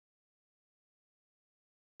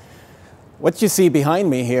What you see behind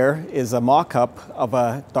me here is a mock-up of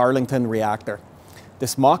a Darlington reactor.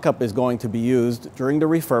 This mock-up is going to be used during the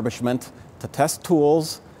refurbishment to test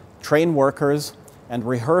tools, train workers, and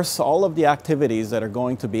rehearse all of the activities that are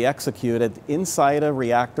going to be executed inside a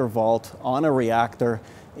reactor vault on a reactor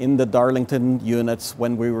in the Darlington units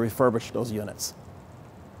when we refurbish those units.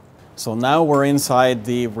 So now we're inside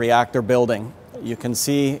the reactor building. You can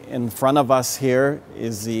see in front of us here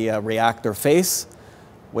is the reactor face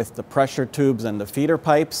with the pressure tubes and the feeder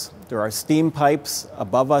pipes. There are steam pipes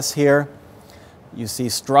above us here. You see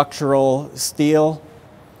structural steel.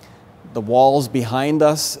 The walls behind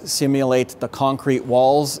us simulate the concrete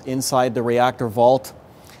walls inside the reactor vault,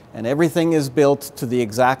 and everything is built to the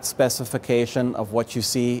exact specification of what you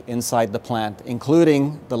see inside the plant,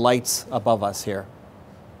 including the lights above us here.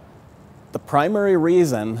 The primary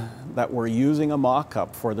reason that we're using a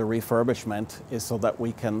mock-up for the refurbishment is so that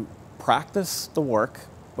we can practice the work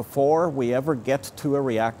before we ever get to a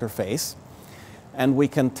reactor face, and we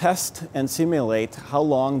can test and simulate how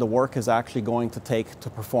long the work is actually going to take to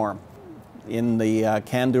perform. In the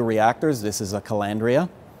CANDU reactors, this is a calandria.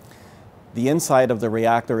 The inside of the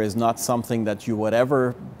reactor is not something that you would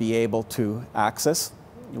ever be able to access.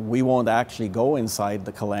 We won't actually go inside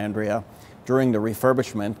the calandria during the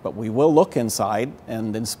refurbishment, but we will look inside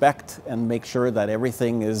and inspect and make sure that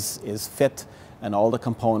everything is fit and all the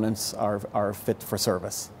components are fit for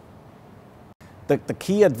service. The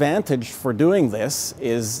key advantage for doing this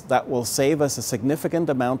is that will save us a significant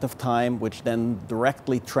amount of time, which then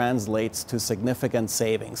directly translates to significant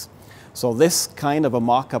savings. So this kind of a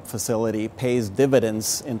mock-up facility pays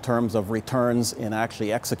dividends in terms of returns in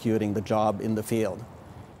actually executing the job in the field.